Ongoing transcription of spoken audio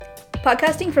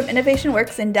podcasting from Innovation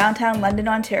Works in downtown London,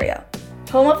 Ontario,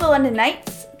 home of the London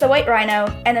Knights, the White Rhino,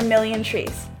 and a million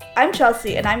trees. I'm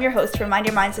Chelsea, and I'm your host for Mind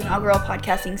Your Mind's inaugural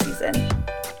podcasting season.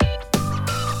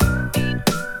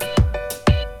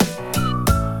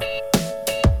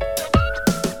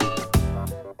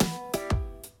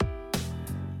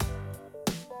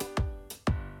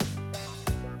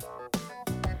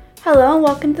 Hello, and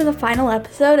welcome to the final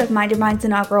episode of Mind Your Mind's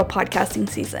inaugural podcasting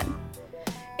season.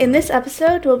 In this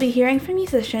episode, we'll be hearing from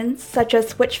musicians such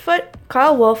as Switchfoot,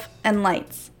 Kyle Wolf, and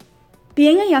Lights.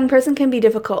 Being a young person can be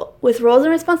difficult. With roles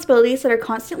and responsibilities that are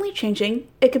constantly changing,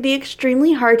 it can be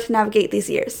extremely hard to navigate these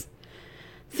years.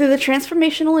 Through the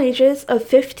transformational ages of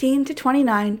 15 to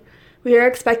 29, we are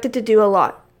expected to do a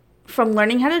lot, from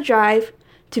learning how to drive,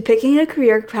 to picking a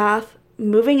career path,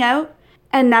 moving out,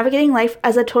 and navigating life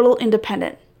as a total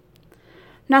independent.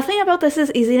 Nothing about this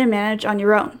is easy to manage on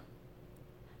your own.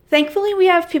 Thankfully, we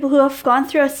have people who have gone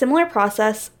through a similar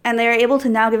process, and they are able to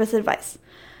now give us advice,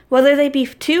 whether they be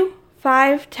 2,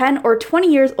 5, 10, or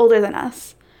 20 years older than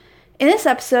us. In this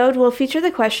episode, we'll feature the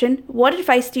question, what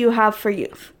advice do you have for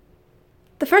youth?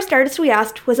 The first artist we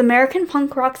asked was American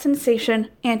punk rock sensation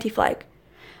Anti-Flag.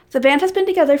 The band has been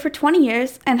together for 20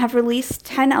 years and have released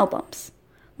 10 albums.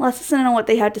 Let's listen to what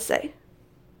they had to say.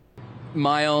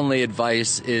 My only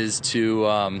advice is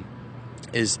to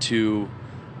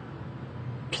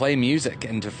play music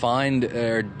and to find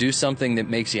or do something that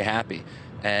makes you happy.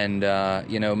 And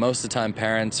most of the time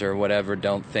parents or whatever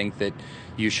don't think that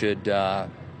you should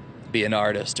be an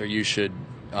artist or you should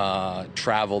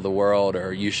travel the world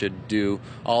or you should do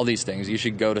all these things. You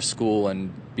should go to school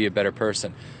and be a better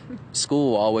person.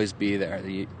 School will always be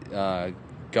there.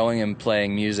 Going and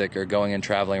playing music or going and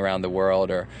traveling around the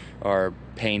world or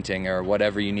painting or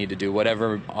whatever you need to do,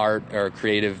 whatever art or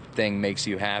creative thing makes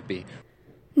you happy.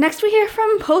 Next we hear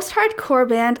from post-hardcore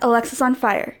band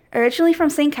Alexisonfire, originally from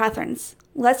St. Catharines.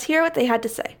 Let's hear what they had to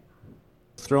say.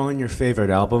 Throw in your favorite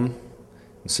album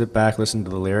and sit back, listen to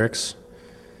the lyrics,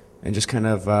 and just kind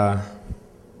of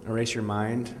erase your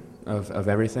mind of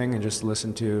everything and just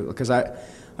listen to, because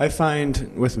I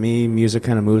find with me, music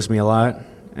kind of moves me a lot,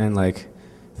 and like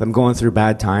if I'm going through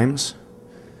bad times,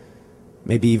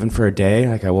 maybe even for a day,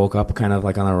 like I woke up kind of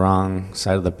like on the wrong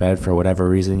side of the bed for whatever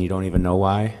reason, you don't even know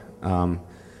why,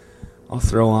 I'll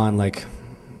throw on like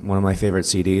one of my favorite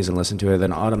CDs and listen to it,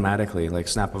 then automatically, like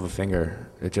snap of a finger,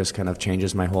 it just kind of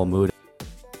changes my whole mood.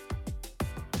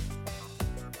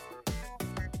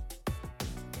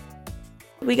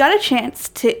 We got a chance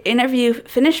to interview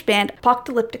Finnish band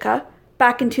Apocalyptica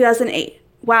back in 2008.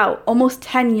 Wow, almost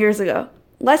 10 years ago.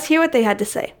 Let's hear what they had to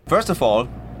say. First of all,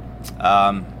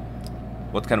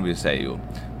 what can we say you?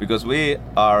 Because we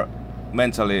are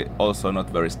mentally also not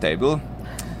very stable,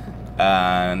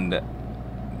 and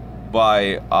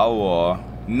by our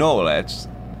knowledge,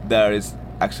 there is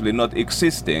actually not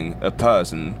existing a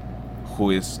person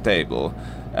who is stable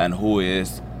and who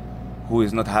is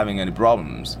not having any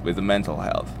problems with the mental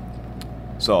health.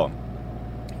 So,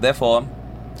 therefore,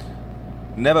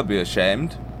 never be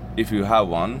ashamed if you have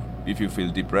one, if you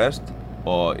feel depressed,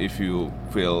 or if you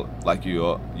feel like you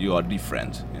are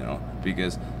different,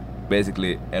 because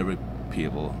basically every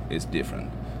people is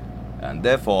different, and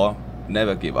therefore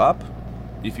never give up.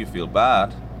 If you feel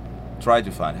bad, try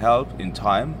to find help in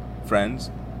time,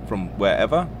 friends, from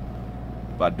wherever,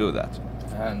 but do that.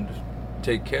 And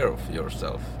take care of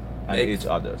yourself. And each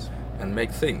others. And make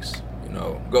things,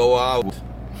 go out,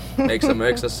 make some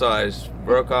exercise,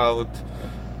 work out,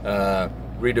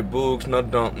 read the books,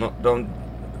 don't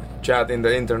chat in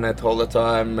the internet all the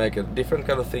time, make a different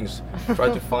kind of things.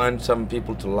 Try to find some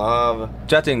people to love.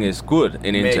 Chatting is good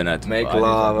in internet. Make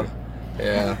love.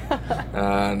 Yeah.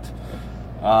 And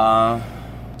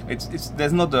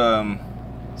there's not a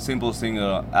simple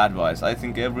single advice. I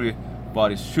think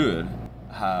everybody should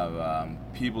have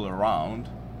people around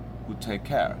who take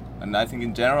care, and I think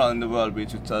in general in the world we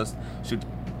should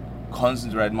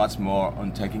concentrate much more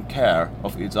on taking care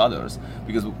of each others,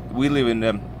 because we live in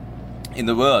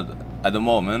the world at the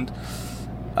moment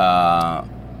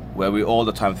where we all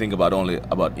the time think only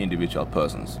about individual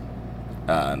persons.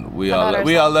 And we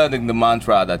are learning the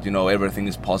mantra that everything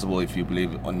is possible if you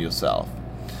believe on yourself,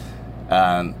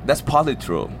 and that's partly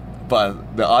true.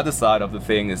 But the other side of the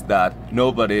thing is that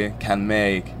nobody can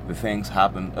make the things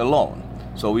happen alone.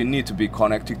 So we need to be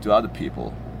connected to other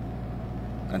people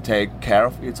and take care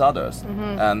of each others.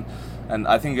 Mm-hmm. And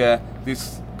I think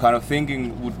this kind of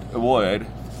thinking would avoid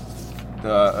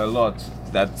a lot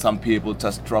that some people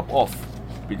just drop off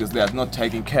because they are not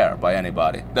taken care by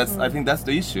anybody. I think that's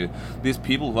the issue. These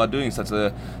people who are doing such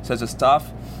a stuff,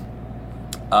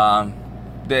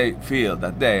 they feel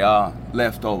that they are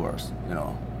leftovers, you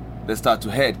know. They start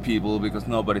to hate people because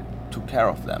nobody took care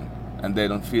of them, and they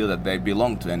don't feel that they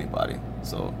belong to anybody.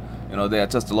 So, you know, they are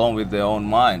just alone with their own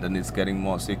mind, and it's getting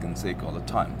more sick and sick all the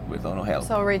time without no help.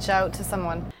 So reach out to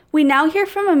someone. We now hear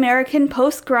from American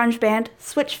post-grunge band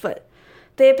Switchfoot.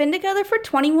 They have been together for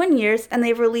 21 years, and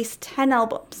they've released 10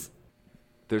 albums.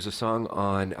 There's a song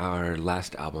on our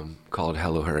last album called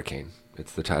Hello Hurricane.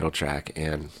 It's the title track,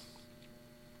 and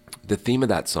the theme of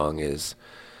that song is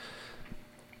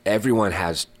everyone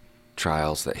has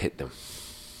trials that hit them.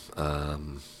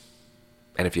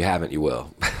 And if you haven't, you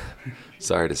will.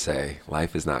 Sorry to say,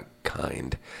 life is not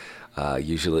kind.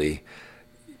 Usually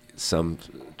some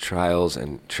trials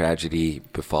and tragedy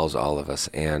befalls all of us,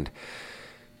 and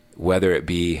whether it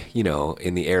be, you know,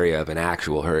 in the area of an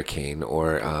actual hurricane,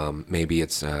 or maybe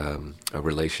it's a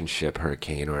relationship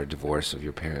hurricane, or a divorce of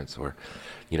your parents, or,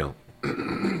 you know,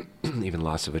 even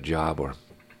loss of a job, or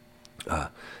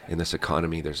in this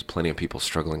economy, there's plenty of people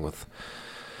struggling with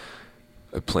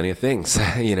plenty of things,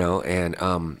 you know, and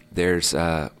there's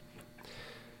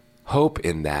hope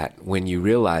in that when you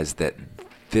realize that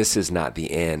this is not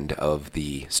the end of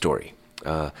the story.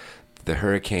 The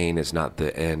hurricane is not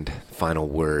the end, final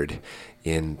word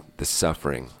in the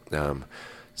suffering.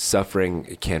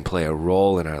 Suffering can play a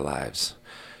role in our lives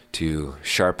to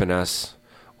sharpen us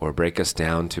or break us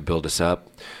down to build us up,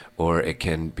 or it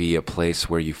can be a place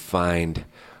where you find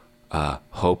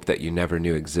hope that you never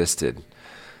knew existed.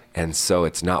 And so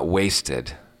it's not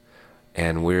wasted.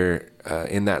 And we're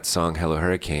in that song, Hello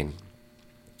Hurricane,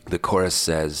 the chorus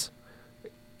says,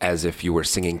 as if you were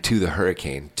singing to the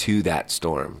hurricane, to that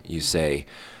storm, you say,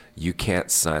 "You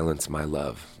can't silence my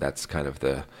love." That's kind of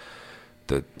the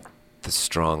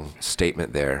strong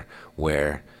statement there,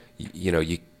 where you know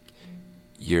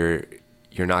you're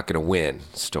not going to win,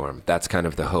 storm. That's kind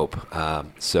of the hope.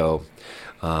 So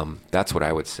that's what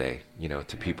I would say, you know,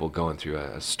 to people going through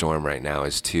a storm right now,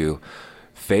 is to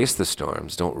face the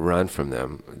storms. Don't run from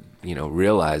them. You know,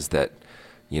 realize that,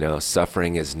 you know,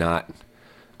 suffering is not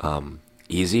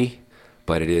easy,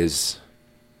 but it is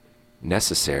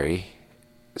necessary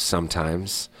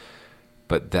sometimes.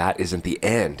 But that isn't the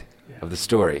end of the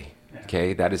story.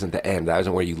 Okay, that isn't the end. That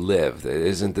isn't where you live. It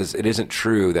isn't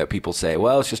true that people say,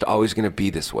 well, it's just always going to be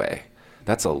this way.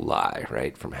 That's a lie,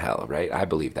 right, from hell, right? I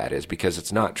believe that is, because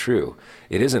it's not true.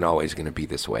 It isn't always going to be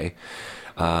this way.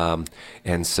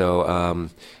 And so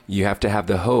you have to have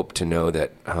the hope to know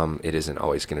that it isn't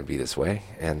always going to be this way.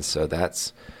 And so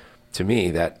that's, to me,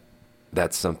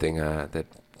 that's something that,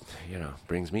 you know,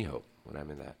 brings me hope when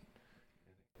I'm in that.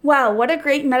 Wow, what a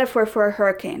great metaphor for a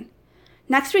hurricane.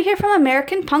 Next we hear from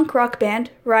American punk rock band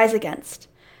Rise Against.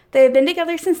 They have been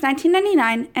together since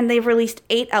 1999, and they've released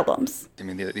 8 albums. I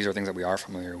mean, these are things that we are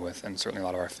familiar with, and certainly a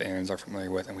lot of our fans are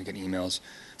familiar with, and we get emails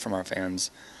from our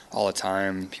fans all the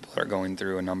time, people that are going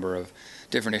through a number of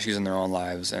different issues in their own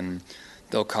lives, and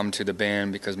they'll come to the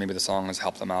band because maybe the song has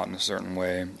helped them out in a certain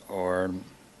way, or,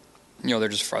 you know, they're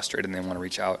just frustrated and they want to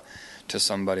reach out to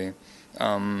somebody.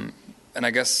 And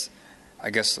I guess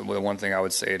the one thing I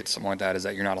would say to someone like that is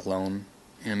that you're not alone.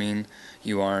 You know what I mean?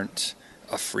 You aren't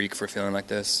a freak for feeling like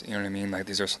this. You know what I mean? Like,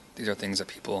 these are things that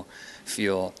people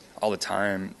feel all the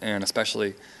time, and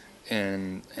especially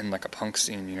in like a punk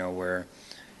scene, you know, where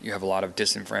you have a lot of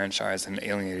disenfranchised and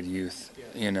alienated youth,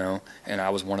 you know, and I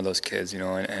was one of those kids, you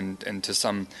know, and to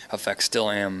some effect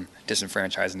still am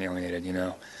disenfranchised and alienated, you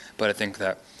know. But I think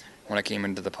that when I came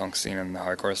into the punk scene and the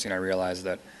hardcore scene, I realized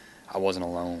that I wasn't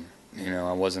alone. You know,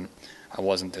 I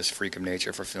wasn't this freak of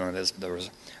nature for feeling this. There was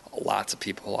lots of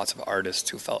people, lots of artists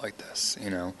who felt like this, you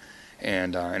know,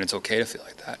 and it's okay to feel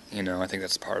like that, you know. I think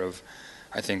that's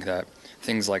I think that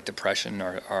things like depression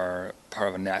are part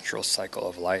of a natural cycle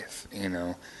of life, you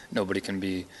know. Nobody can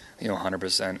be, you know,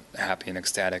 100% happy and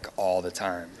ecstatic all the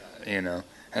time, you know.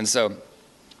 And so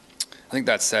I think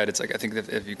that said, it's like, I think that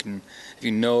if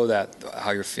you know that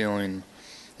how you're feeling,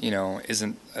 you know,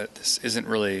 this isn't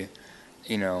really,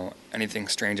 you know, anything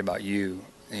strange about you,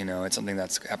 you know. It's something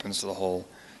that happens to the whole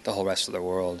rest of the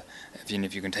world.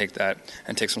 If you can take that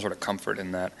and take some sort of comfort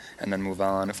in that, and then move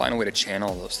on and find a way to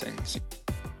channel those things.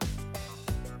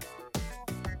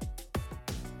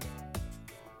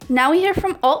 Now we hear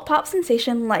from alt-pop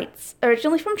sensation Lights.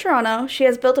 Originally from Toronto, she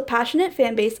has built a passionate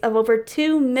fan base of over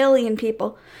 2 million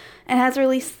people and has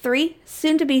released 3,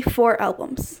 soon to be 4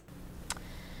 albums.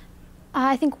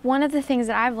 I think one of the things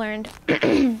that I've learned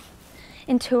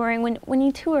in touring, when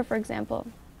you tour, for example,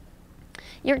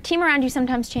 your team around you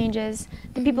sometimes changes,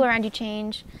 the people around you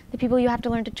change, the people you have to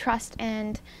learn to trust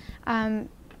and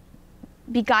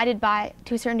be guided by,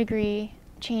 to a certain degree,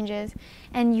 changes,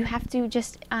 and you have to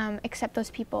just accept those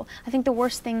people. I think the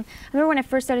worst thing, I remember when I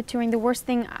first started touring, the worst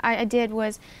thing I did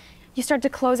was you start to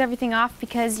close everything off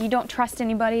because you don't trust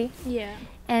anybody. Yeah.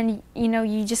 And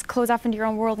you just close off into your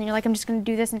own world, and you're like, I'm just going to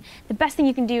do this. And the best thing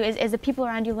you can do is the people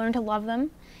around you, learn to love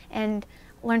them and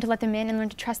learn to let them in and learn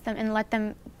to trust them and let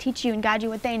them teach you and guide you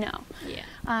what they know.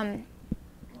 Yeah.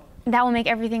 That will make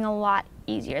everything a lot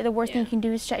easier. The worst thing you can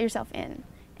do is shut yourself in,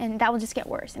 and that will just get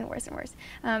worse and worse and worse.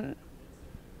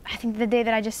 I think the day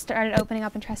that I just started opening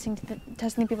up and trusting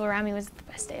the people around me was the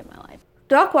best day of my life.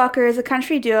 Doc Walker is a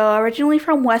country duo originally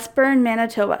from Westburn,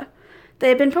 Manitoba. They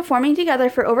have been performing together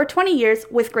for over 20 years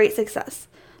with great success.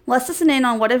 Let's listen in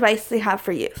on what advice they have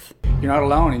for youth. You're not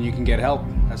alone, and you can get help,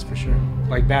 that's for sure.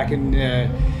 Like back in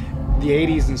the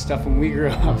 80s and stuff when we grew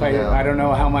up, I don't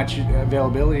know how much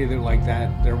availability like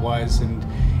that there was, and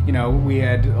we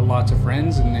had lots of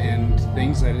friends and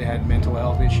things that had mental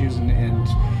health issues, and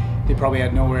they probably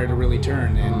had nowhere to really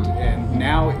turn. And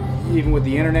now, even with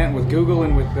the internet and with Google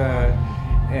and with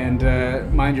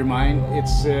Mind Your Mind,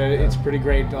 it's pretty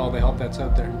great, all the help that's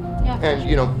out there. Yeah.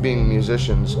 And being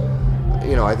musicians,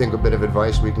 I think a bit of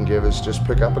advice we can give is just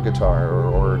pick up a guitar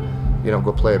or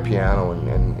go play a piano,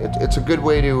 and it's a good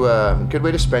way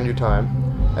to spend your time,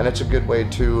 and it's a good way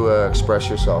to express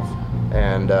yourself,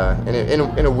 and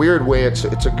in a weird way, it's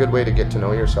a good way to get to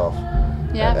know yourself.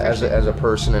 Yeah, as a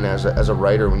person and as a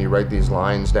writer. When you write these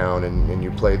lines down and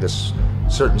you play this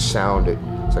certain sound,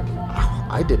 it's like, oh,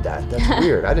 I did that. That's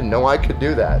weird. I didn't know I could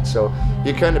do that. So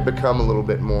you kind of become a little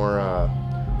bit more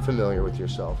familiar with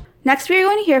yourself. Next, we are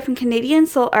going to hear from Canadian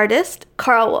soul artist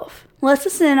Carl Wolf. Let's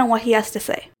listen in on what he has to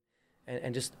say.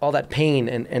 And just all that pain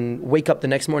and wake up the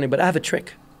next morning. But I have a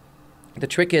trick. The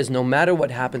trick is, no matter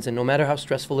what happens and no matter how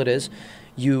stressful it is,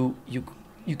 you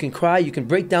can cry, you can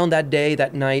break down that day,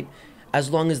 that night, as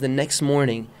long as the next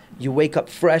morning you wake up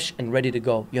fresh and ready to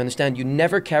go. You understand? You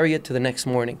never carry it to the next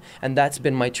morning. And that's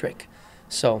been my trick.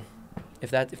 So if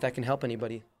that can help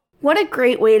anybody. What a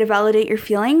great way to validate your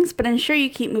feelings, but ensure you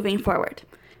keep moving forward.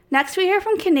 Next, we hear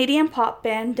from Canadian pop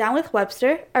band Down With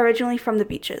Webster, originally from the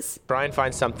Beaches. Try and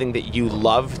find something that you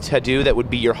love to do that would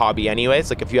be your hobby anyways.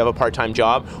 Like if you have a part-time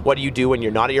job, what do you do when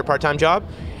you're not at your part-time job?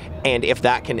 And if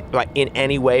that can in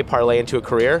any way parlay into a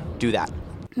career, do that.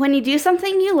 When you do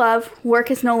something you love, work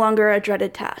is no longer a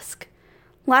dreaded task.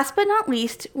 Last but not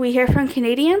least, we hear from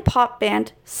Canadian pop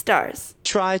band Stars.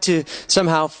 Try to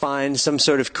somehow find some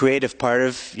sort of creative part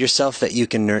of yourself that you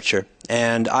can nurture.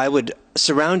 And I would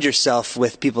surround yourself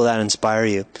with people that inspire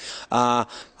you.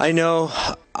 I know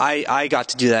I got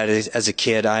to do that as a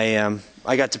kid.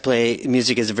 I got to play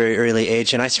music at a very early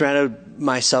age, and I surrounded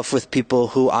myself with people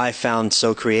who I found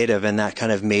so creative, and that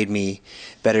kind of made me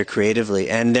better creatively.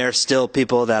 And there are still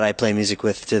people that I play music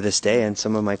with to this day, and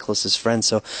some of my closest friends.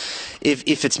 So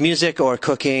if it's music or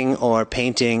cooking or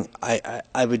painting,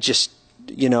 I would just,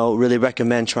 really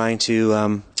recommend trying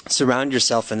to surround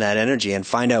yourself in that energy and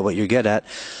find out what you're good at,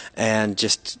 and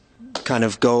just kind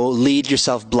of go lead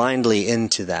yourself blindly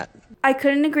into that. I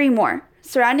couldn't agree more.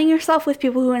 Surrounding yourself with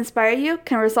people who inspire you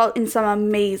can result in some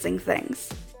amazing things.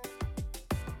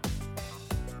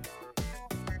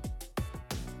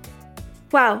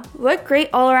 Wow, what great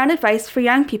all-around advice for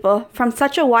young people from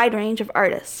such a wide range of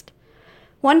artists.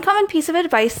 One common piece of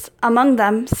advice among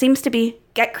them seems to be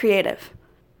get creative.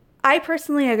 I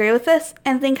personally agree with this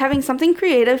and think having something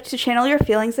creative to channel your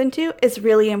feelings into is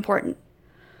really important.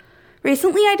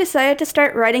 Recently, I decided to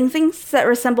start writing things that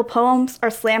resemble poems or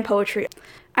slam poetry.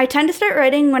 I tend to start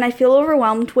writing when I feel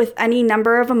overwhelmed with any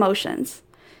number of emotions.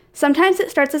 Sometimes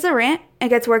it starts as a rant and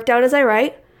gets worked out as I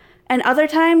write, and other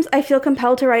times I feel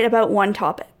compelled to write about one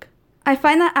topic. I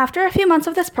find that after a few months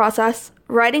of this process,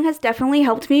 writing has definitely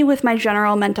helped me with my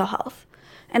general mental health,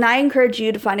 and I encourage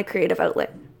you to find a creative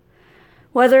outlet.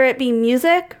 Whether it be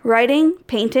music, writing,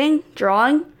 painting,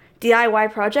 drawing,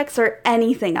 DIY projects, or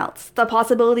anything else, the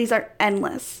possibilities are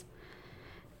endless.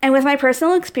 And with my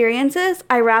personal experiences,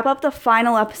 I wrap up the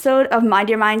final episode of Mind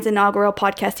Your Mind's inaugural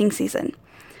podcasting season.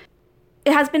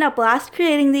 It has been a blast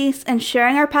creating these and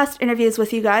sharing our past interviews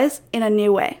with you guys in a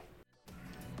new way.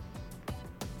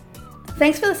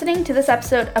 Thanks for listening to this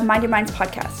episode of Mind Your Mind's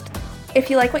podcast. If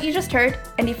you like what you just heard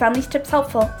and you found these tips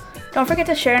helpful, don't forget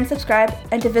to share and subscribe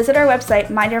and to visit our website,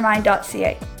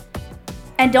 mindyourmind.ca.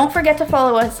 And don't forget to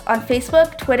follow us on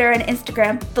Facebook, Twitter, and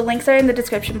Instagram. The links are in the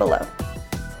description below.